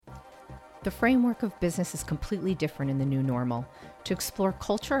The framework of business is completely different in the new normal. To explore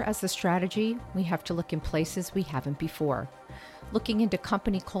culture as the strategy, we have to look in places we haven't before. Looking into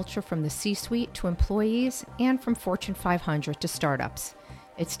company culture from the C-suite to employees and from Fortune 500 to startups.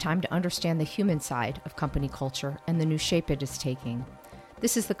 It's time to understand the human side of company culture and the new shape it is taking.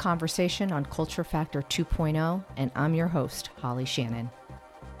 This is The Conversation on Culture Factor 2.0, and I'm your host, Holly Shannon.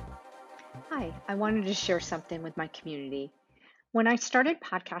 Hi, I wanted to share something with my community. When I started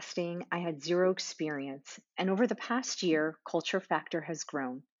podcasting, I had zero experience, and over the past year, Culture Factor has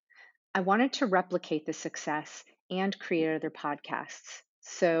grown. I wanted to replicate the success and create other podcasts.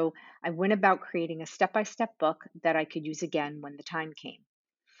 So I went about creating a step-by-step book that I could use again when the time came.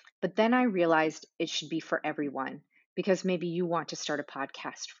 But then I realized it should be for everyone, because maybe you want to start a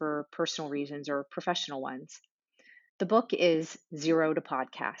podcast for personal reasons or professional ones. The book is Zero to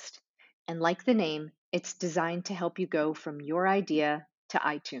Podcast. And like the name, it's designed to help you go from your idea to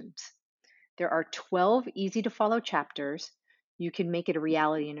iTunes. There are 12 easy to follow chapters. You can make it a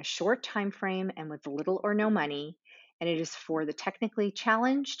reality in a short time frame and with little or no money. And it is for the technically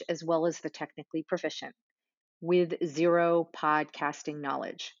challenged as well as the technically proficient with zero podcasting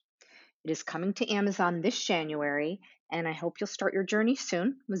knowledge. It is coming to Amazon this January, and I hope you'll start your journey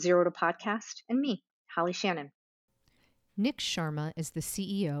soon with Zero to Podcast and me, Holly Shannon. Nick Sharma is the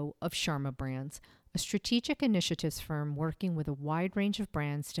CEO of Sharma Brands, a strategic initiatives firm working with a wide range of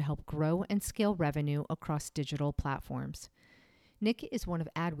brands to help grow and scale revenue across digital platforms. Nick is one of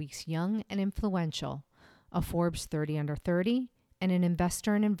Adweek's young and influential, a Forbes 30 Under 30, and an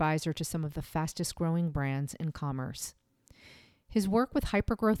investor and advisor to some of the fastest growing brands in commerce. His work with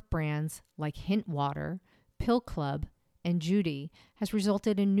hypergrowth brands like Hint Water, Pill Club, and Judy has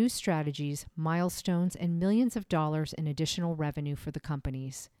resulted in new strategies, milestones, and millions of dollars in additional revenue for the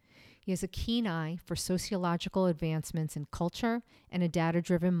companies. He has a keen eye for sociological advancements in culture and a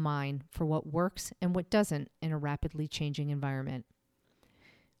data-driven mind for what works and what doesn't in a rapidly changing environment.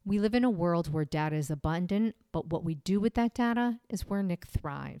 We live in a world where data is abundant, but what we do with that data is where Nick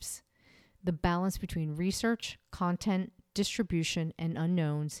thrives. The balance between research, content, distribution, and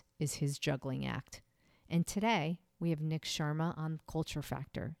unknowns is his juggling act. And today, we have Nick Sharma on Culture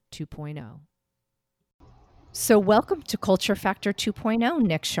Factor 2.0. So welcome to Culture Factor 2.0,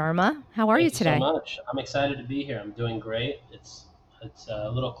 Nick Sharma. How are you today? Thank you so much. I'm excited to be here. I'm doing great. It's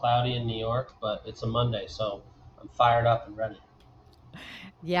a little cloudy in New York, but it's a Monday, so I'm fired up and ready.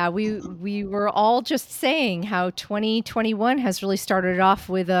 Yeah, we were all just saying how 2021 has really started off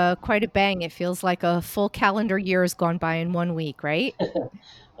with quite a bang. It feels like a full calendar year has gone by in 1 week, right?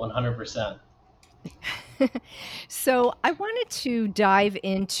 100%. So I wanted to dive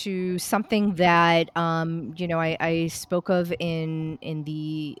into something that I spoke of in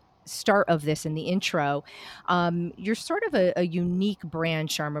the start of this in the intro. You're sort of a unique brand,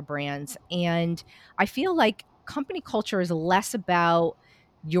 Sharma Brands, and I feel like company culture is less about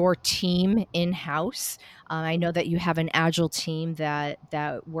your team in-house. I know that you have an agile team that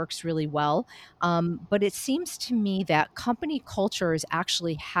works really well, but it seems to me that company culture is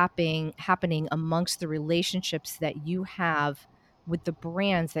actually happening amongst the relationships that you have with the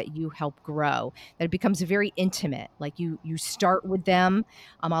brands that you help grow, that it becomes very intimate. Like you start with them.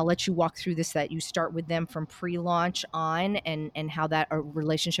 I'll let you walk through this, that you start with them from pre-launch on and how that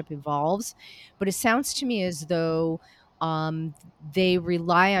relationship evolves. But it sounds to me as though they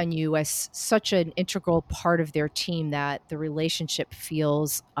rely on you as such an integral part of their team that the relationship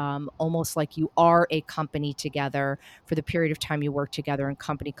feels almost like you are a company together for the period of time you work together, and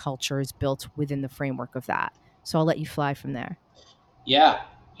company culture is built within the framework of that. So I'll let you fly from there. Yeah,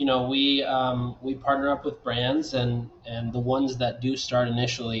 we partner up with brands, and the ones that do start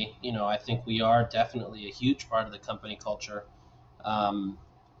initially, I think we are definitely a huge part of the company culture. Um,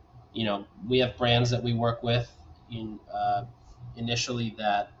 we have brands that we work with initially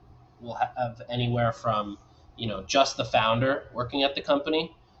that will have anywhere from, just the founder working at the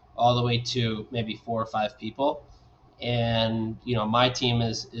company all the way to maybe 4 or 5 people. And, my team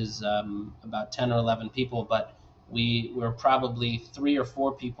is about 10 or 11 people, but we're probably 3 or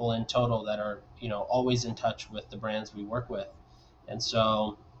 4 people in total that are, always in touch with the brands we work with. And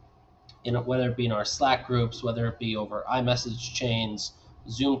so, whether it be in our Slack groups, whether it be over iMessage chains,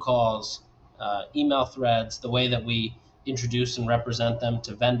 Zoom calls, email threads, the way that we introduce and represent them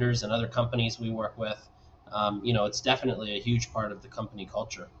to vendors and other companies we work with, it's definitely a huge part of the company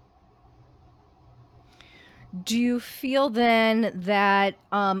culture. Do you feel then that,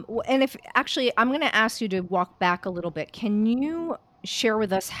 and if actually, I'm going to ask you to walk back a little bit. Can you share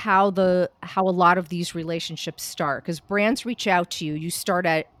with us how a lot of these relationships start? Because brands reach out to you. You start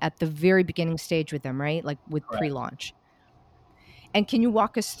at the very beginning stage with them, right? Like with Correct. pre-launch. And can you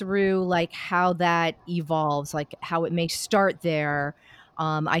walk us through like how that evolves, like how it may start there?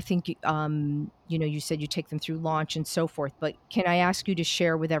 I think, you said you take them through launch and so forth, but can I ask you to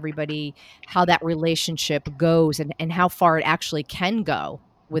share with everybody how that relationship goes and how far it actually can go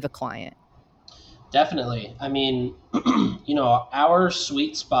with a client? Definitely. I mean, our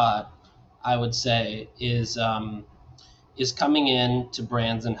sweet spot, I would say, is coming in to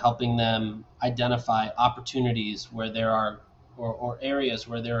brands and helping them identify opportunities where there are, or areas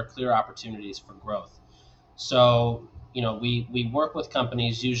where there are clear opportunities for growth. So, we work with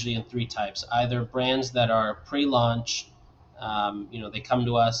companies usually in three types: either brands that are pre-launch, they come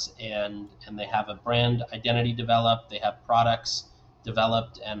to us and they have a brand identity developed, they have products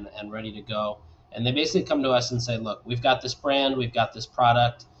developed and ready to go. And they basically come to us and say, look, we've got this brand, we've got this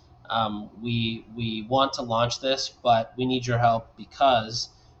product. We want to launch this, but we need your help because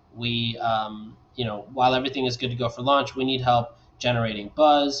while everything is good to go for launch, we need help generating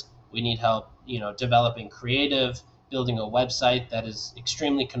buzz. We need help, developing creative, building a website that is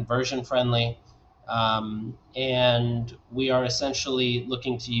extremely conversion friendly. And we are essentially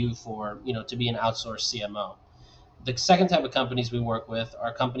looking to you for, to be an outsourced CMO. The second type of companies we work with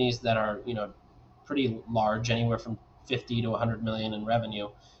are companies that are, pretty large, anywhere from 50 to 100 million in revenue,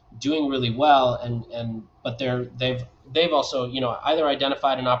 doing really well, but they've also, either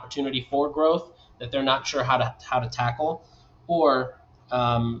identified an opportunity for growth that they're not sure how to tackle, or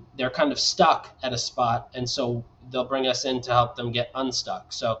they're kind of stuck at a spot, and so they'll bring us in to help them get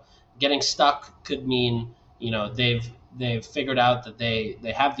unstuck. So getting stuck could mean, they've figured out that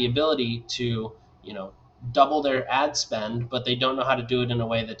they have the ability to, double their ad spend, but they don't know how to do it in a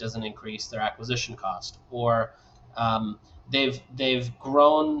way that doesn't increase their acquisition cost. Or they've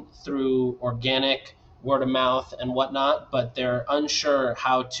grown through organic word of mouth and whatnot, but they're unsure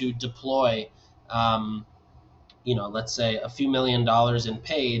how to deploy, let's say a few $1 million in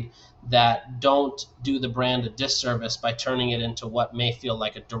paid that don't do the brand a disservice by turning it into what may feel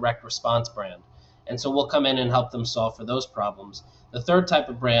like a direct response brand. And so we'll come in and help them solve for those problems. The third type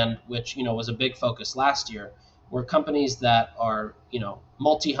of brand, which, was a big focus last year, were companies that are,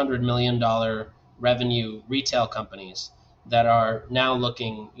 multi-$100 million revenue retail companies that are now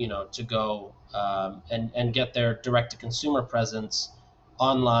looking, to go and get their direct to consumer presence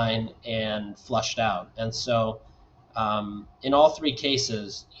online and flushed out. And so in all three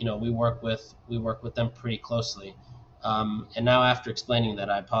cases, we work with them pretty closely. And now, after explaining that,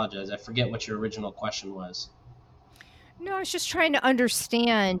 I apologize. I forget what your original question was. No, I was just trying to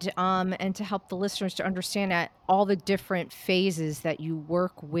understand, and to help the listeners to understand at all the different phases that you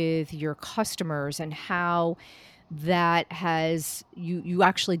work with your customers and how that has you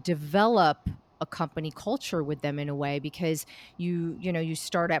actually develop a company culture with them in a way, because you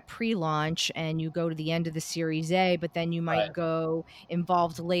start at pre-launch and you go to the end of the Series A, but then you might Right. go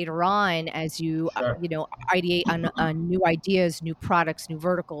involved later on as you Sure. ideate on new ideas, new products, new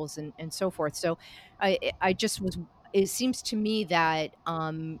verticals, and so forth. So I just was it seems to me that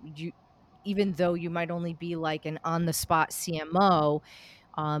you even though you might only be like an on the spot CMO,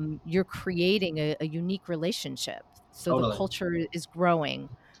 you're creating a unique relationship. So the Totally. culture is growing.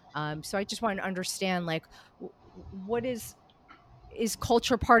 So I just want to understand, like, what is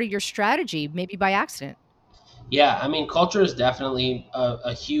culture part of your strategy? Maybe by accident. Yeah, I mean, culture is definitely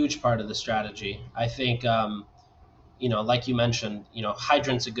a huge part of the strategy. I think, like you mentioned,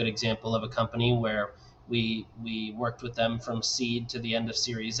 Hydrant's a good example of a company where we worked with them from seed to the end of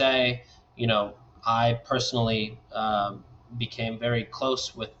Series A. I personally became very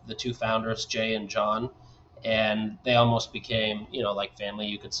close with the two founders, Jay and John, and they almost became, like family,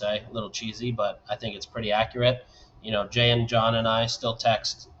 you could say. A little cheesy, but I think it's pretty accurate. Jay and John and I still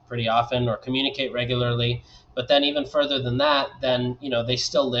text pretty often or communicate regularly. But then even further than that, then they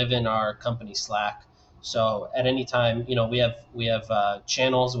still live in our company Slack. So at any time, we have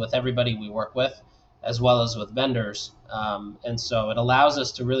channels with everybody we work with, as well as with vendors, and so it allows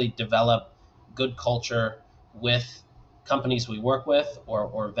us to really develop good culture with companies we work with,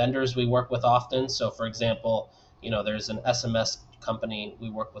 or vendors we work with often. So, for example, there's an SMS company we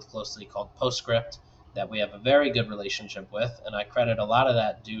work with closely called Postscript that we have a very good relationship with, and I credit a lot of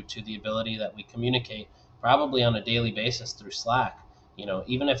that due to the ability that we communicate probably on a daily basis through Slack.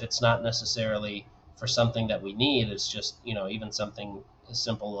 Even if it's not necessarily for something that we need, it's just, even something as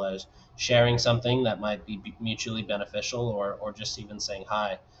simple as sharing something that might be mutually beneficial, or just even saying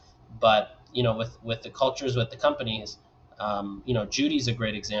hi. But with the cultures with the companies, Judy's a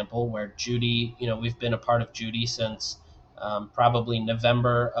great example where Judy, we've been a part of Judy since probably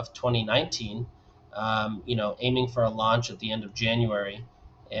November of 2019, aiming for a launch at the end of January.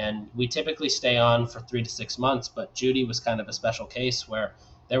 And we typically stay on for 3 to 6 months, but Judy was kind of a special case where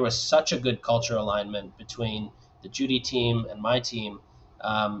there was such a good culture alignment between the Judy team and my team.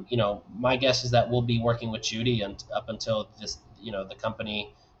 My guess is that we'll be working with Judy and up until this, the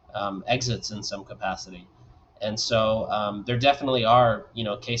company exits in some capacity. And so there definitely are,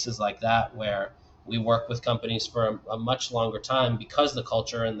 cases like that where we work with companies for a much longer time because the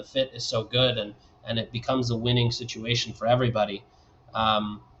culture and the fit is so good, and it becomes a winning situation for everybody.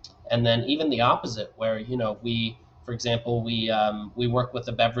 Um, and then even the opposite, where for example, we work with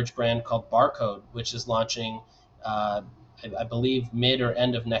a beverage brand called Barcode, which is launching, I believe, mid or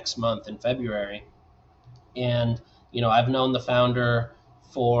end of next month in February. And I've known the founder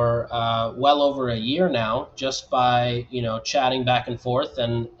for well over a year now, just by chatting back and forth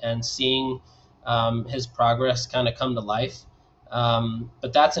and seeing his progress kind of come to life.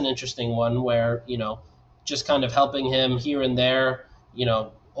 But that's an interesting one where just kind of helping him here and there,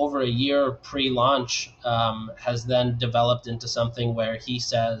 over a year pre-launch, has then developed into something where he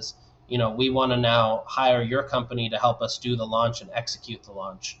says, we want to now hire your company to help us do the launch and execute the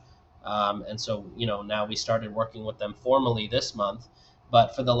launch. And so, now we started working with them formally this month.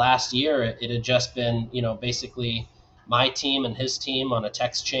 But for the last year, it had just been, basically my team and his team on a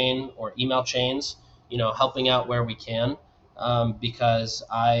text chain or email chains, helping out where we can. Because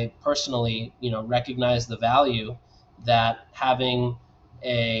I personally, recognize the value that having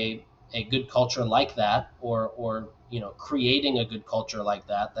a good culture like that, or creating a good culture like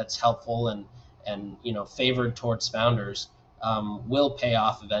that that's helpful and favored towards founders, will pay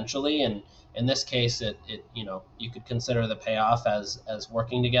off eventually. And in this case, it you could consider the payoff as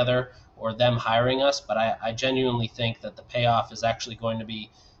working together or them hiring us. But I genuinely think that the payoff is actually going to be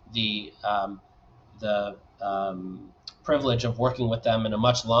the privilege of working with them in a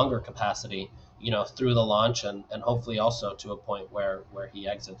much longer capacity, through the launch, and hopefully also to a point where he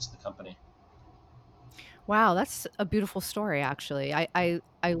exits the company. Wow, that's a beautiful story, actually.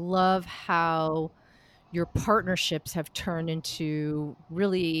 I love how your partnerships have turned into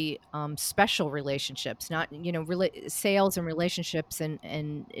really special relationships, not, sales and relationships,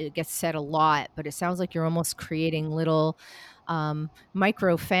 and it gets said a lot, but it sounds like you're almost creating little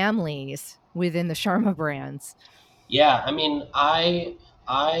micro families within the Sharma brands. Yeah, I mean,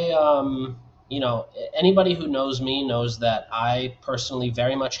 anybody who knows me knows that I personally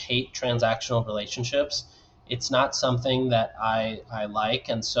very much hate transactional relationships. It's not something that I like.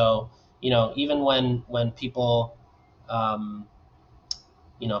 And so, even when people, um,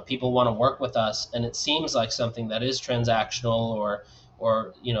 people want to work with us, and it seems like something that is transactional,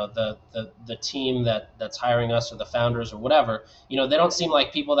 or the team that's hiring us, or the founders or whatever, they don't seem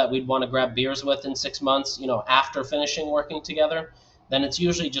like people that we'd want to grab beers with in 6 months, after finishing working together. Then it's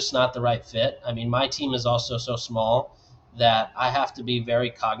usually just not the right fit. I mean, my team is also so small that I have to be very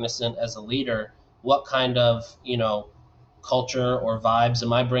cognizant as a leader what kind of culture or vibes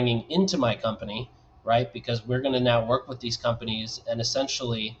am I bringing into my company, right? Because we're going to now work with these companies, and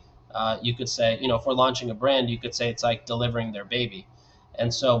essentially, you could say, if we're launching a brand, you could say it's like delivering their baby.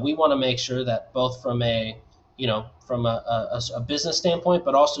 And so we want to make sure that both from a business standpoint,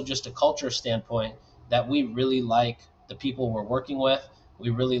 but also just a culture standpoint, that we really like the people we're working with. We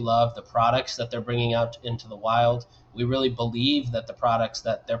really love the products that they're bringing out into the wild. We really believe that the products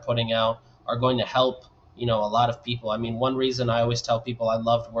that they're putting out are going to help, a lot of people. I mean, one reason I always tell people I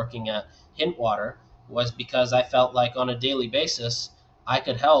loved working at Hintwater was because I felt like on a daily basis I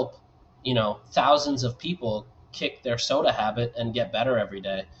could help, thousands of people kick their soda habit and get better every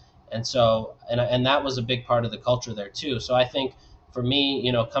day. And so, and that was a big part of the culture there too. So I think for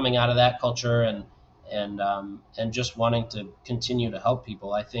me, coming out of that culture, and just wanting to continue to help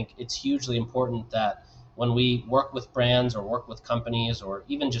people, I think it's hugely important that when we work with brands or work with companies, or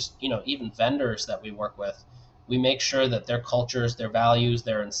even just, even vendors that we work with, we make sure that their cultures, their values,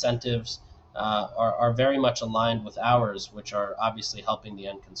 their incentives, are very much aligned with ours, which are obviously helping the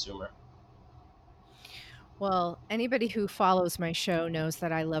end consumer. Well, anybody who follows my show knows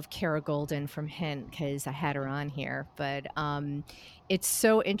that I love Kara Golden from Hint because I had her on here. But it's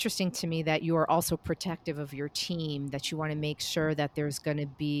so interesting to me that you are also protective of your team, that you want to make sure that there's going to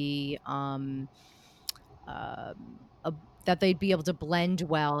be uh, a, that they'd be able to blend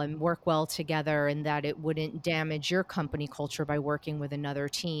well and work well together, and that it wouldn't damage your company culture by working with another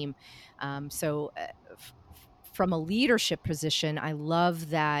team. From a leadership position, I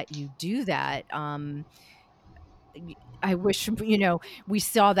love that you do that. I wish, we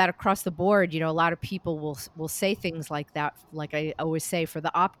saw that across the board. A lot of people will say things like that, like I always say, for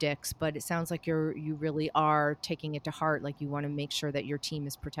the optics, but it sounds like you really are taking it to heart. Like, you want to make sure that your team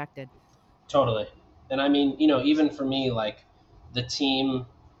is protected. Totally. And I mean, even for me, like the team,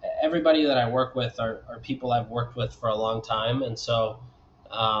 everybody that I work with are people I've worked with for a long time, and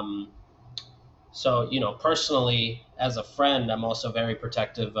um, personally, as a friend, I'm also very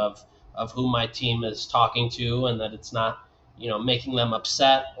protective of who my team is talking to, and that it's not making them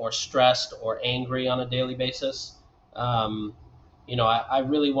upset or stressed or angry on a daily basis. Um, I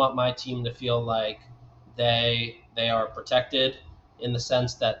really want my team to feel like they are protected in the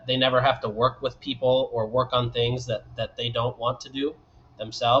sense that they never have to work with people or work on things that they don't want to do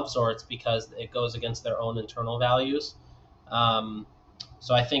themselves, or it's because it goes against their own internal values. Um,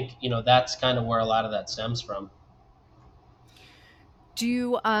 so I think that's kind of where a lot of that stems from. Do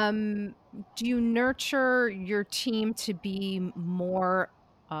you nurture your team to be more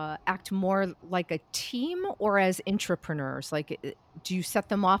act more like a team or as entrepreneurs? Like, do you set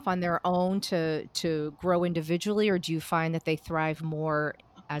them off on their own to grow individually, or do you find that they thrive more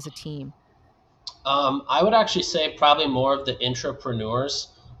as a team? I would actually say probably more of the intrapreneurs.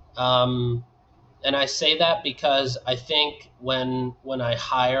 Um, and I say that because I think when I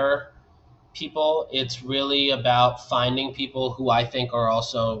hire people, it's really about finding people who I think are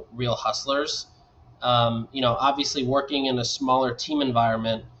also real hustlers. Obviously, working in a smaller team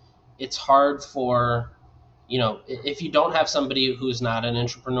environment, it's hard for if you don't have somebody who's not an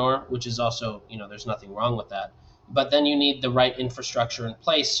entrepreneur, which is also there's nothing wrong with that, but then you need the right infrastructure in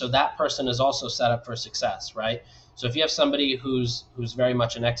place so that person is also set up for success, right? So if you have somebody who's very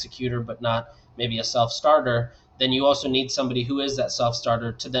much an executor but not maybe a self-starter, then you also need somebody who is that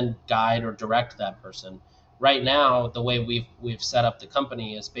self-starter to then guide or direct that person. Right now, the way we've set up the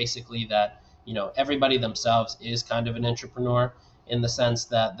company is basically that everybody themselves is kind of an entrepreneur in the sense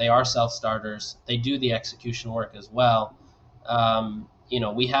that they are self-starters. They do the execution work as well.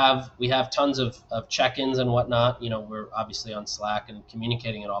 We have tons of check-ins and whatnot. We're obviously on Slack and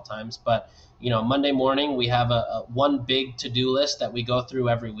communicating at all times, but Monday morning we have a one big to-do list that we go through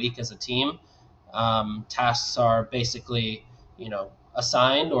every week as a team. Tasks are basically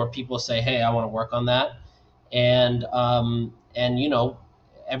assigned, or people say, hey, I want to work on that, and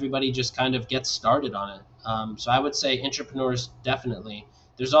everybody just kind of gets started on it. So I would say entrepreneurs definitely.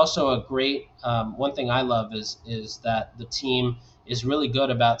 There's also a great one thing I love is that the team is really good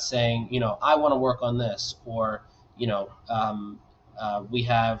about saying, I want to work on this, or we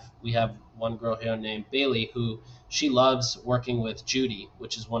have one girl here named Bailey who she loves working with Judy,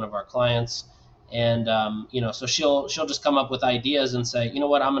 which is one of our clients, and so she'll just come up with ideas and say,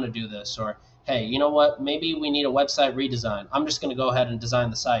 what, I'm going to do this, or hey, you know what, maybe we need a website redesign. I'm just going to go ahead and design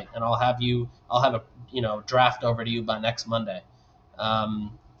the site, and I'll have a draft over to you by next Monday.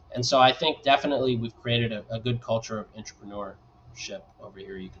 And so I think definitely we've created a good culture of entrepreneurship over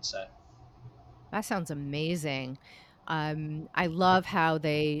here, you could say. That sounds amazing. I love how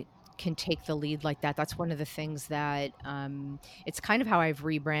they can take the lead like that. That's one of the things that it's kind of how I've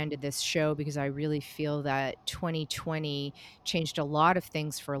rebranded this show, because I really feel that 2020 changed a lot of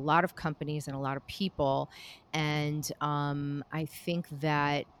things for a lot of companies and a lot of people. And I think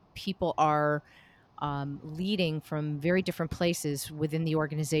that people are leading from very different places within the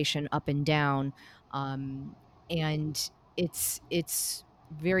organization, up and down, um, and it's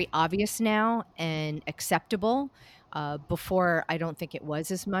very obvious now and acceptable. Before, I don't think it was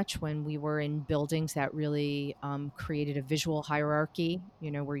as much when we were in buildings that really created a visual hierarchy,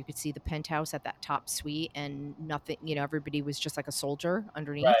 where you could see the penthouse at that top suite and nothing, everybody was just like a soldier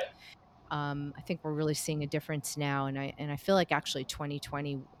underneath. Right. I think we're really seeing a difference now, and I feel like actually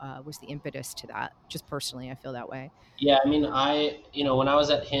 2020 was the impetus to that. Just personally, I feel that way. Yeah, I mean, when I was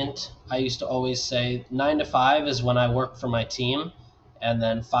at Hint, I used to always say 9 to 5 is when I work for my team, and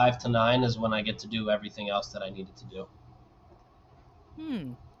then 5 to 9 is when I get to do everything else that I needed to do.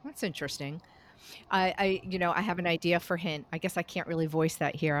 Hmm, that's interesting. I have an idea for Hint. I guess I can't really voice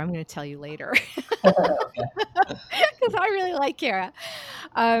that here. I'm going to tell you later Okay. because I really like Kara.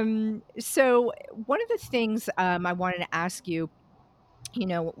 So one of the things I wanted to ask you,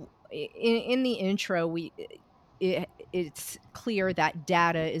 in the intro, it's clear that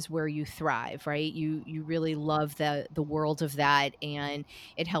data is where you thrive, right? You really love the world of that, and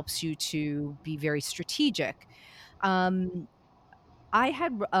it helps you to be very strategic. Um, I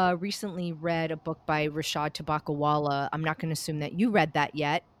had recently read a book by Rashad Tabakawala. I'm not going to assume that you read that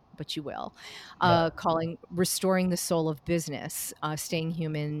yet, but you will. No. Calling "Restoring the Soul of Business: Staying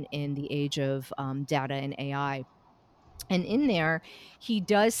Human in the Age of Data and AI." And in there, he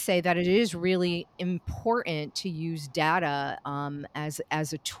does say that it is really important to use data as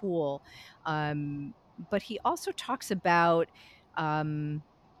a tool, but he also talks about um,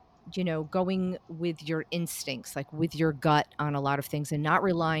 going with your instincts, like with your gut on a lot of things and not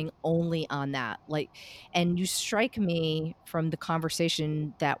relying only on that. And you strike me from the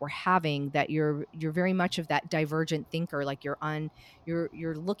conversation that we're having that you're very much of that divergent thinker. Like you're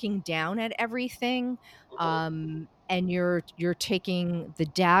looking down at everything. Mhm. And you're taking the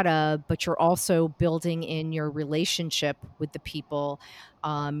data, but you're also building in your relationship with the people,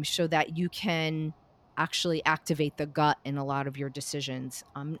 so that you can actually activate the gut in a lot of your decisions.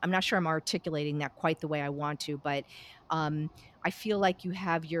 I'm not sure I'm articulating that quite the way I want to, but um, I feel like you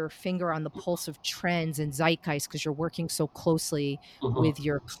have your finger on the pulse of trends and zeitgeist because you're working so closely Mhm. with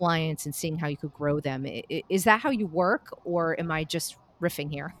your clients and seeing how you could grow them. Is that how you work, or am I just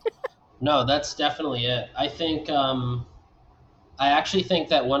riffing here? No, that's definitely it. I actually think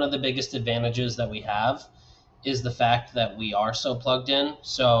that one of the biggest advantages that we have is the fact that we are so plugged in.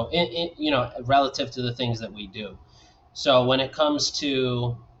 So, relative to the things that we do. So when it comes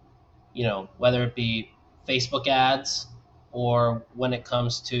to, whether it be Facebook ads or when it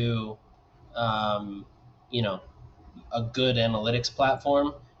comes to, um, you know, a good analytics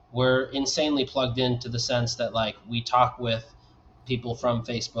platform, we're insanely plugged into the sense that like we talk with people from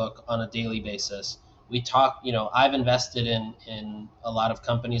Facebook on a daily basis. We talk, I've invested in a lot of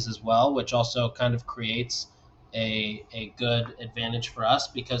companies as well, which also kind of creates a good advantage for us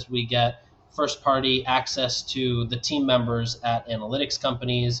because we get first party access to the team members at analytics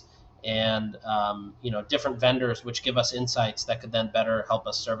companies and different vendors, which give us insights that could then better help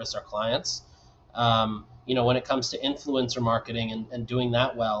us service our clients. When it comes to influencer marketing and doing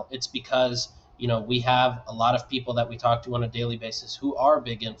that well, it's because we have a lot of people that we talk to on a daily basis who are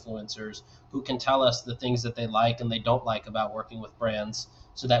big influencers who can tell us the things that they like and they don't like about working with brands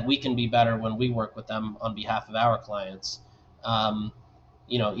so that we can be better when we work with them on behalf of our clients. um,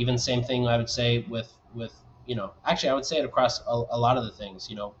 Even same thing I would say with actually I would say it across a lot of the things.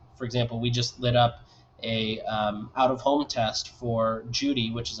 For example, we just lit up a out of home test for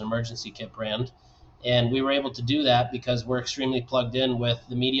Judy, which is an emergency kit brand, and we were able to do that because we're extremely plugged in with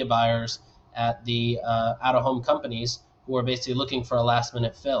the media buyers at the out of home companies who are basically looking for a last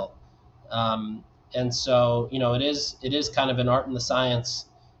minute fill. Um, and so, it is kind of an art and the science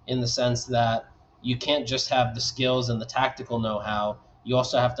in the sense that you can't just have the skills and the tactical know-how. You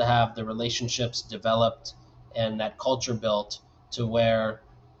also have to have the relationships developed and that culture built to where,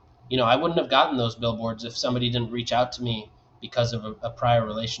 I wouldn't have gotten those billboards if somebody didn't reach out to me because of a prior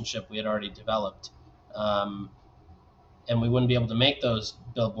relationship we had already developed. Um, and we wouldn't be able to make those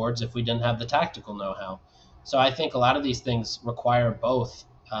billboards if we didn't have the tactical know-how. So I think a lot of these things require both,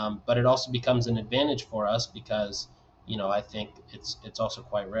 but it also becomes an advantage for us because I think it's also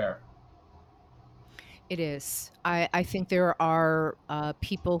quite rare. It is. I think there are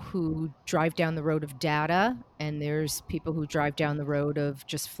people who drive down the road of data, and there's people who drive down the road of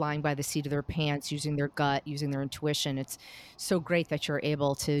just flying by the seat of their pants, using their gut, using their intuition. It's so great that you're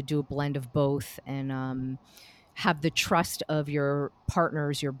able to do a blend of both and have the trust of your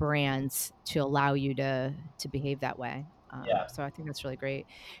partners, your brands, to allow you to behave that way. Yeah. So I think that's really great.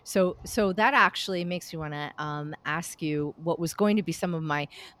 So that actually makes me want to ask you what was going to be some of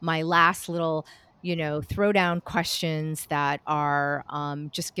my last little throw down questions that are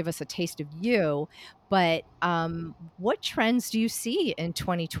just give us a taste of you. But what trends do you see in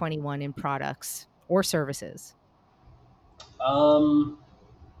 2021 in products or services? Um,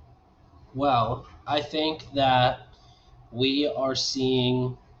 well, I think that we are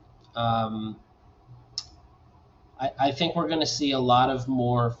seeing. Um, I think we're going to see a lot of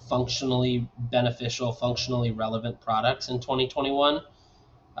more functionally beneficial, functionally relevant products in 2021.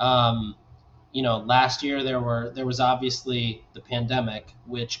 Um, Last year there was obviously the pandemic,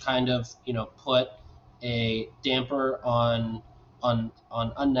 which kind of put a damper on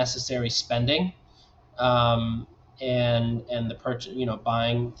unnecessary spending, and the purchase,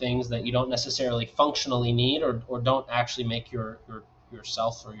 buying things that you don't necessarily functionally need or don't actually make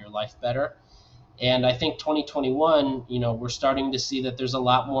yourself or your life better. And I think 2021, we're starting to see that there's a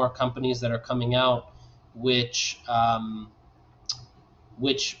lot more companies that are coming out, which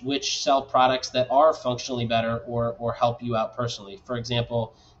which sell products that are functionally better or help you out personally. For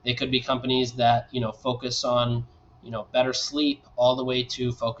example, they could be companies that focus on better sleep, all the way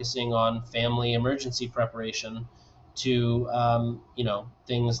to focusing on family emergency preparation, to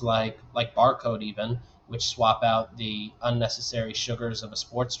things like Barcode even, which swap out the unnecessary sugars of a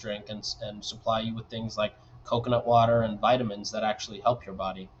sports drink and supply you with things like coconut water and vitamins that actually help your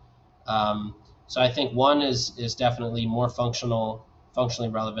body. Um, so I think one is definitely more functionally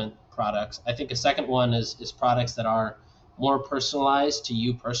relevant products. I think a second one is products that are more personalized to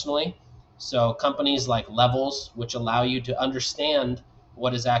you personally. So companies like Levels, which allow you to understand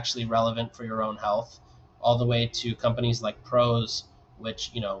what is actually relevant for your own health, all the way to companies like Prose,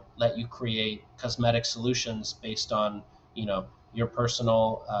 which let you create cosmetic solutions based on your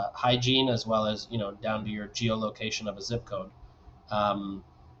personal hygiene, as well as down to your geolocation of a zip code. Um,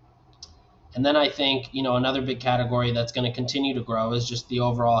 and then I think another big category that's going to continue to grow is just the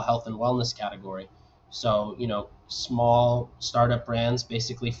overall health and wellness category. So small startup brands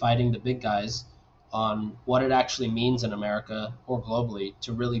basically fighting the big guys on what it actually means in America or globally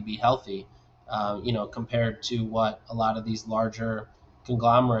to really be healthy, compared to what a lot of these larger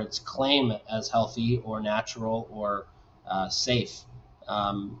conglomerates claim as healthy or natural or safe.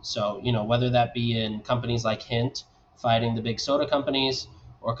 So whether that be in companies like Hint fighting the big soda companies,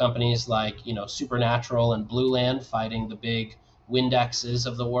 or companies like Supernatural and Blueland fighting the big Windexes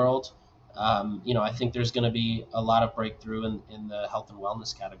of the world. I think there's going to be a lot of breakthrough in the health and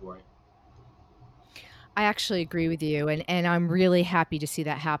wellness category. I actually agree with you, and I'm really happy to see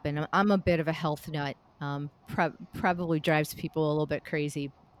that happen. I'm a bit of a health nut. Probably drives people a little bit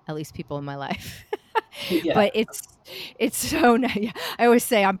crazy, at least people in my life. Yeah. But it's so nice. I always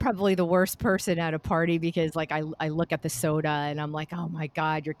say I'm probably the worst person at a party because like I look at the soda and I'm like, oh my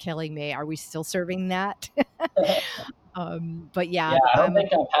God, you're killing me. Are we still serving that? But yeah, Yeah, I don't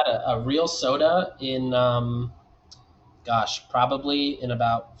think I've had a real soda in, probably in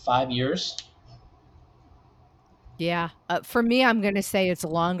about 5 years. Yeah. For me, I'm going to say it's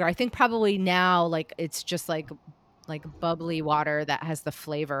longer. I think probably now, like it's just like bubbly water that has the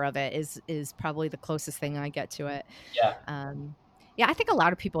flavor of it is probably the closest thing I get to it. Yeah. Yeah, I think a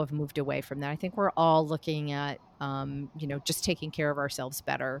lot of people have moved away from that. I think we're all looking at, just taking care of ourselves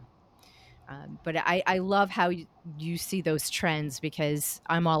better. But I love how you see those trends because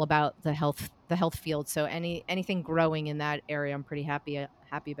I'm all about the health field. So anything growing in that area, I'm pretty happy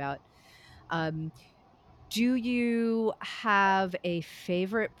about. Um, do you have a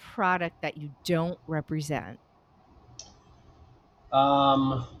favorite product that you don't represent?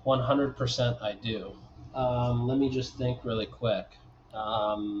 100% I do. Let me just think really quick.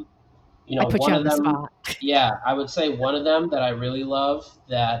 Um, I put you one on of the them, spot. yeah, I would say one of them that I really love,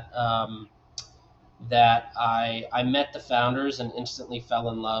 that I met the founders and instantly fell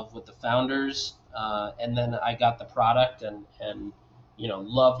in love with the founders, and then I got the product and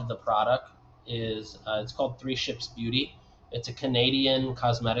loved the product. Is It's called Three Ships Beauty. It's a Canadian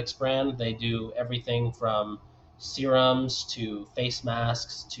cosmetics brand. They do everything from serums to face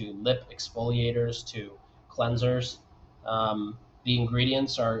masks to lip exfoliators to cleansers. The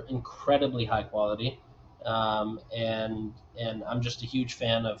ingredients are incredibly high quality, and I'm just a huge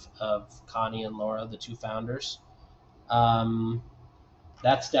fan of Connie and Laura, the two founders. Um,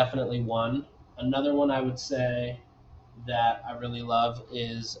 that's definitely one. Another one I would say that I really love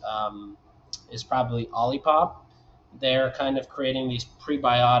is probably Olipop. They're kind of creating these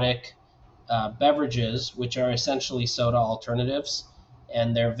prebiotic beverages, which are essentially soda alternatives,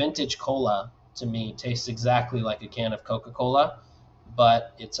 and their vintage cola to me tastes exactly like a can of Coca-Cola,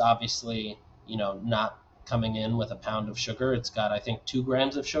 but it's obviously not coming in with a pound of sugar. It's got, I think, 2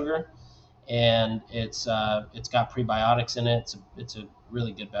 grams of sugar, and it's got prebiotics in it. It's a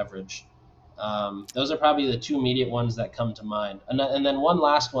really good beverage. Those are probably the two immediate ones that come to mind. And then one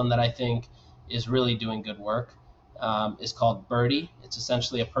last one that I think is really doing good work is called Birdie. It's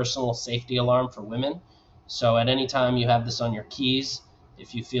essentially a personal safety alarm for women. So at any time you have this on your keys,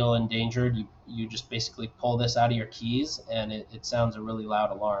 if you feel endangered, you just basically pull this out of your keys, and it sounds a really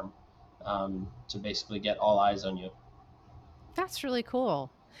loud alarm to basically get all eyes on you. That's really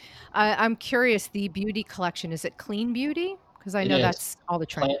cool. I'm curious, the beauty collection, is it clean beauty? Because I It know is that's all the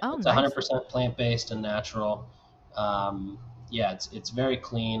trend. plant. Oh, It's nice. 100% plant based and natural. Yeah, it's very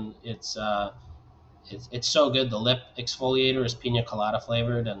clean. It's so good. The lip exfoliator is pina colada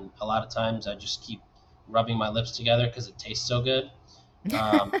flavored, and a lot of times I just keep rubbing my lips together because it tastes so good.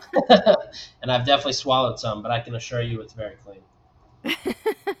 Um, and I've definitely swallowed some, but I can assure you it's very clean.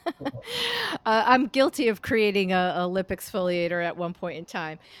 I'm guilty of creating a lip exfoliator at one point in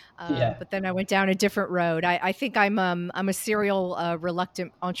time, Yeah, but then I went down a different road. I think I'm a serial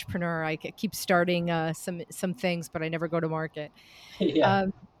reluctant entrepreneur. Keep starting some things, but I never go to market. yeah,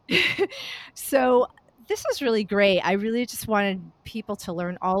 Um, so this is really great. I really just wanted people to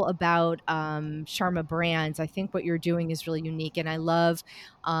learn all about Sharma Brands. I think what you're doing is really unique, and I love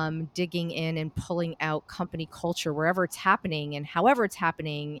digging in and pulling out company culture wherever it's happening and however it's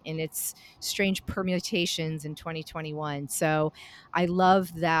happening in its strange permutations in 2021. So I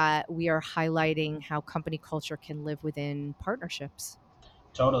love that we are highlighting how company culture can live within partnerships.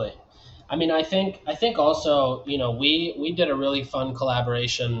 totally. I mean, I think also we did a really fun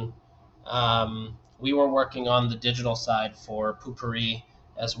collaboration we were working on the digital side for Poo-Pourri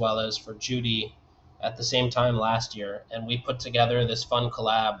as well as for Judy at the same time last year, and we put together this fun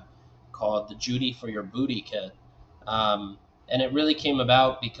collab called the Judy for Your Booty Kit. And it really came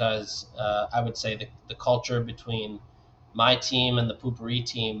about because I would say the culture between my team and the Poo-Pourri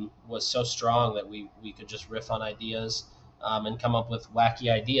team was so strong that we could just riff on ideas and come up with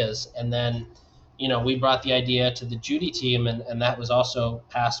wacky ideas. And then, we brought the idea to the Judy team, and that was also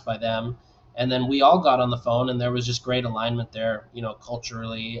passed by them. And then we all got on the phone, and there was just great alignment there,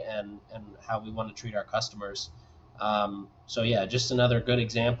 culturally and how we want to treat our customers. So yeah, just another good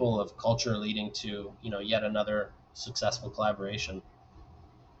example of culture leading to, yet another successful collaboration.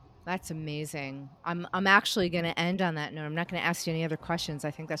 That's amazing. I'm actually going to end on that note. I'm not going to ask you any other questions.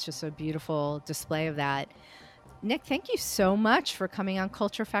 I think that's just a beautiful display of that. Nick, thank you so much for coming on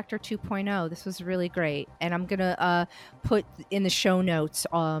Culture Factor 2.0. This was really great. And I'm going to put in the show notes,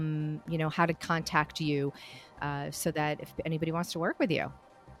 how to contact you so that if anybody wants to work with you.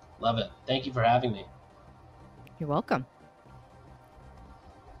 Love it. Thank you for having me. You're welcome.